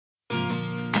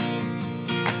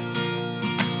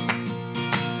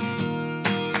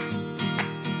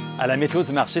À la Météo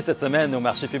du Marché cette semaine, au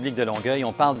marché public de Longueuil,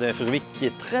 on parle d'un fruit qui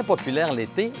est très populaire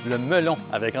l'été, le melon,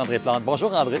 avec André Plante.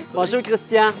 Bonjour André. Bonjour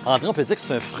Christian. André, on peut dire que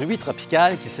c'est un fruit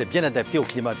tropical qui s'est bien adapté au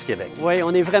climat du Québec. Oui,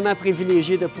 on est vraiment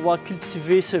privilégié de pouvoir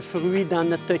cultiver ce fruit dans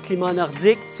notre climat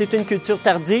nordique. C'est une culture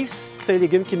tardive. C'est un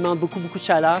légume qui demande beaucoup de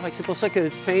chaleur. C'est pour ça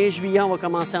que fin juillet, on va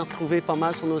commencer à en retrouver pas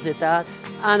mal sur nos étals,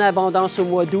 en abondance au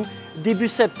mois d'août. Début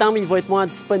septembre, il va être moins en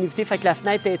disponibilité, fait que la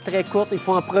fenêtre est très courte. Il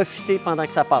faut en profiter pendant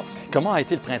que ça passe. Comment a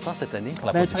été le printemps cette année pour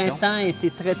la production? Le printemps a été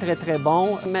très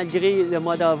bon. Malgré le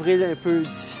mois d'avril un peu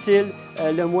difficile,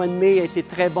 le mois de mai a été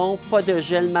très bon. Pas de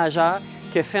gel majeur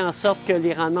qui a fait en sorte que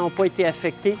les rendements n'ont pas été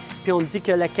affectés. Puis on me dit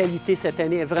que la qualité cette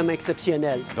année est vraiment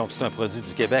exceptionnelle. Donc c'est un produit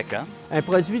du Québec, hein? Un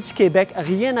produit du Québec,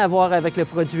 rien à voir avec le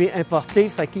produit importé,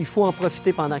 fait qu'il faut en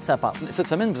profiter pendant que ça passe. Cette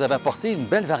semaine, vous avez apporté une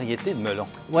belle variété de melons.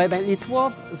 Oui, bien les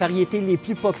trois variétés les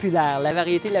plus populaires. La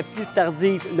variété la plus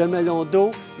tardive, le melon d'eau,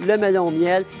 le melon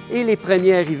miel et les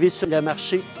premiers arrivés sur le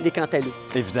marché, les cantaloupes.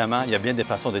 Évidemment, il y a bien des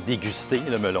façons de déguster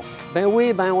le melon. Ben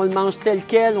oui, on le mange tel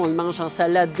quel, on le mange en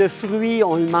salade de fruits,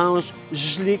 on le mange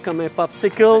gelé comme un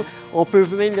popsicle. On peut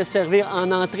même le servir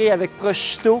en entrée avec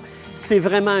prosciutto. C'est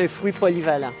vraiment un fruit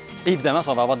polyvalent. Évidemment,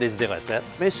 on va avoir des idées recettes.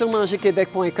 Bien sur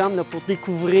mangezquebec.com pour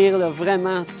découvrir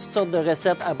vraiment toutes sortes de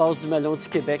recettes à base du melon du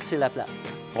Québec, c'est la place.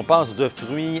 On passe de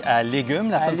fruits à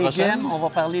légumes la semaine prochaine. On va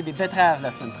parler des betteraves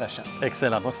la semaine prochaine.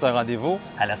 Excellent. Donc c'est un rendez-vous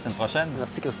à la semaine prochaine.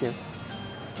 Merci Christian.